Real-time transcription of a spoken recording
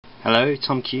Hello,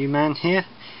 Tom Q Man here.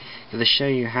 I'm going to show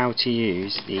you how to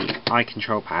use the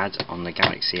Icontrolpad on the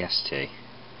Galaxy S2.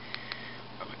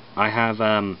 I have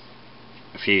a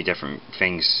few different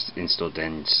things installed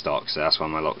in stock, so that's why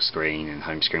my lock screen and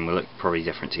home screen will look probably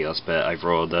different to yours, but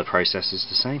overall the process is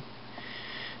the same.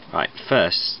 Right,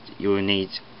 first you will need,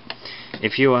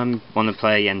 if you want to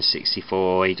play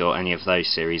n64oid or any of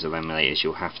those series of emulators,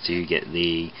 you'll have to get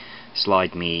the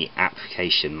Slide Me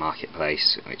application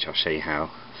marketplace, which I'll show you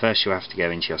how. First you'll have to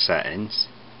go into your settings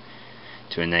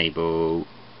to enable,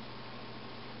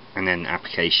 and then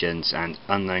applications and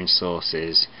unknown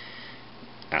sources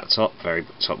at the top, very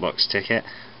top box ticket,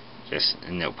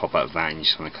 and it'll pop up that and you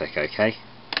just want to click OK.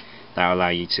 That will allow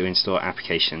you to install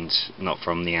applications not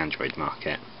from the Android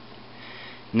market.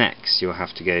 Next you'll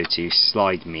have to go to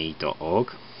slideme.org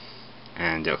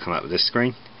and it'll come up with this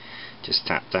screen. Just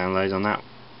tap download on that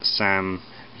SAM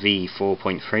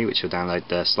v4.3, which will download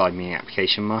the Slide Me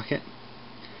application market.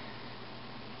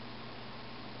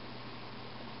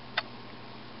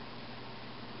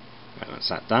 Right, once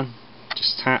that's done,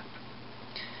 just tap.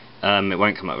 It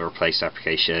won't come up with replace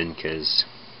application because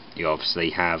you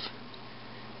obviously haven't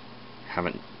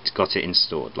got it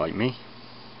installed like me.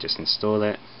 Just install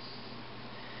it.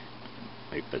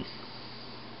 Open.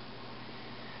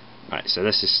 Right, so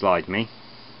this is Slide Me.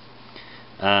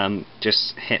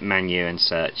 Just hit menu and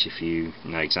search if you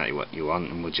know exactly what you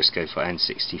want, and we'll just go for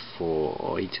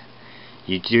n64oid.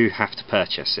 You do have to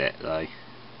purchase it though.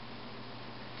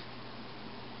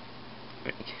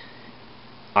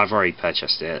 I've already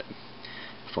purchased it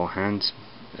beforehand.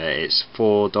 It's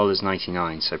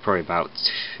 $4.99, so probably about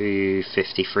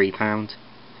 £2.53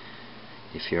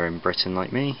 if you're in Britain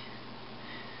like me.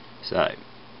 So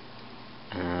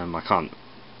I can't,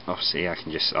 obviously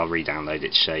I'll re-download it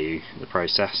to show you the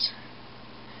process.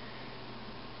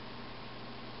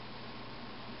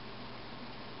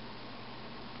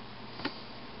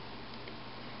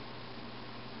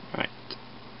 Right,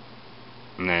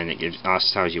 and then it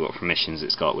tells you what permissions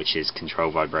it's got, which is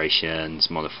control vibrations,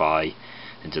 modify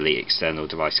and delete external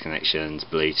device connections,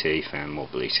 Bluetooth and more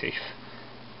Bluetooth.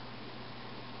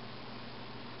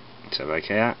 So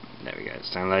OK that, there we go,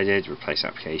 it's downloaded, replace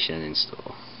application,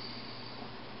 install.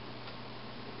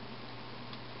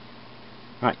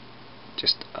 Right,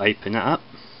 just open it up.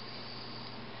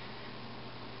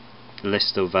 The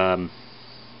list of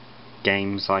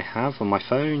games I have on my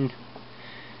phone,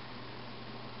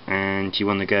 and you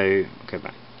want to go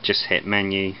back, just hit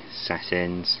menu,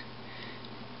 settings,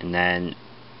 and then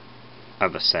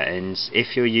other settings.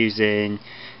 If you're using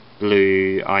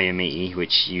Blue IME,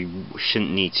 which you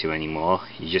shouldn't need to anymore,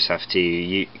 you just have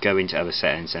to go into other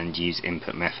settings and use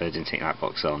input method and tick that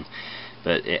box on.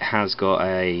 But it has got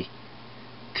a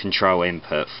control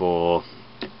input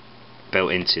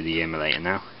built into the emulator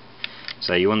now.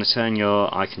 So you want to turn your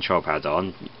Icontrolpad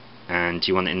on, and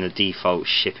you want it in the default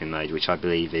shipping mode, which I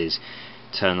believe is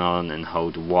turn on and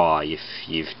hold Y if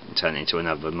you've turned it into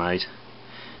another mode.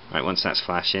 Right, once that's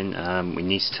flashing, we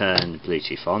need to turn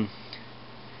Bluetooth on.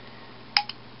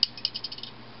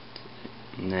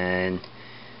 And then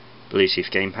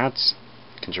Bluetooth gamepads,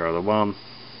 controller 1,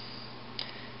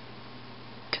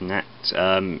 connect.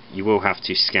 You will have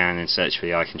to scan and search for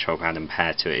the Icontrolpad and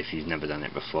pair to it if you've never done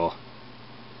it before.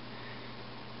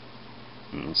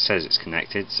 And it says it's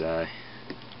connected, so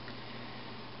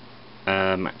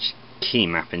key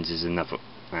mappings is another,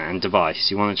 and device.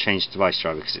 You want to change the device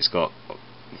driver because it's got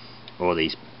all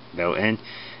these built in.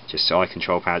 Just to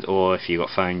Icontrolpad, or if you've got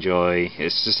PhoneJoy,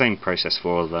 it's the same process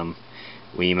for all of them.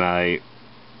 Wemo,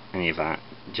 any of that,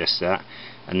 just that.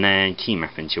 And then key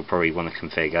mappings you'll probably want to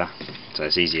configure, so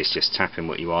it's easy as just tapping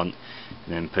what you want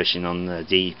and then pushing on the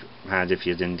D-pad if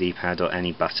you're doing D-pad, or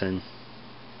any button,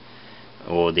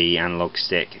 or the analog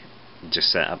stick,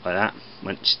 just set up like that.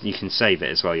 Once you can save it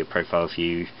as well, your profile, if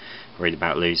you're worried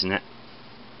about losing it.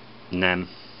 And then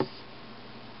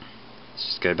let's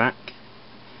just go back.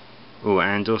 Oh,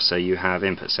 and also you have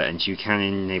input settings. You can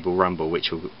enable rumble,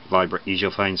 which will use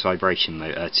your phone's vibration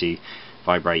motor to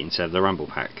vibrate instead of the rumble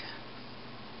pack.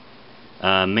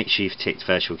 Make sure you've ticked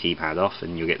virtual keypad off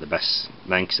and you'll get the best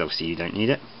then, because obviously you don't need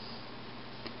it.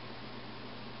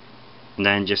 And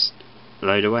then just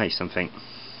load away something.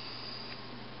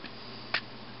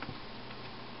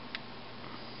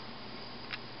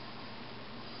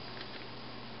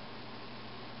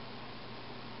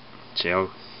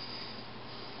 Chill.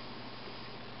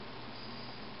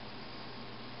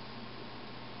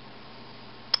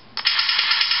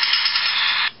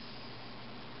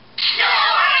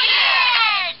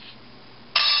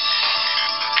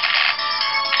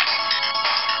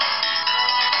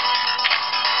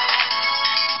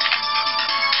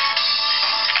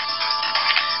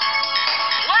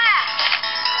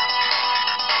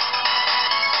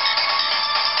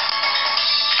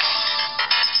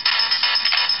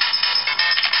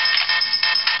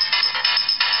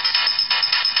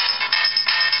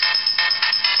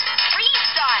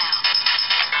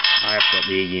 I have got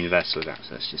the universal adapter,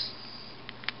 let's just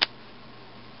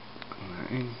put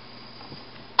that in.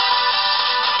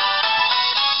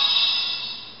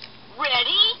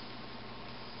 Ready?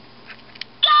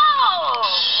 Go!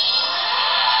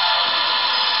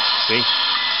 See?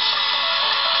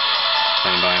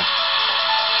 Playing by.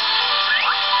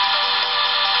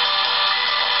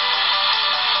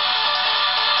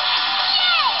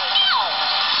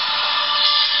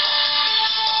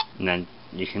 And then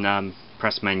you can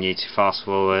press menu to fast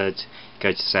forward,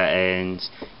 go to settings,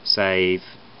 save,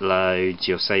 load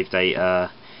your save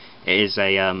data. It is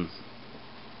a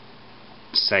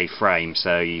save frame,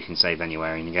 so you can save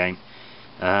anywhere in the game.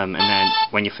 And then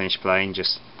when you're finished playing,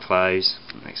 just close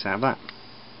and exit out of that.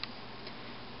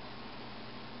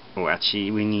 Oh,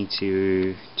 actually, we need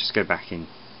to just go back in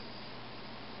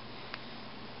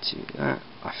to that.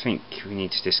 I think we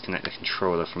need to disconnect the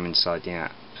controller from inside the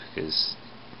app, because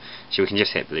we can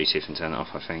just hit Bluetooth and turn it off,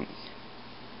 I think.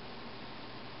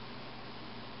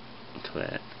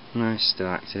 Clear. No, still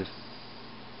active.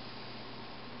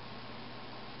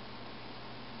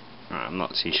 Right, I'm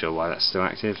not too sure why that's still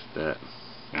active, but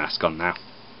it's gone now.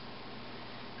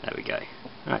 There we go.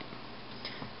 Right.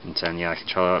 And turn the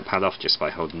Icontrolpad off just by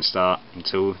holding start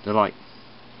until the light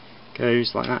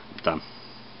goes like that. Done.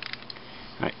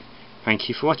 Right. Thank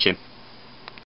you for watching.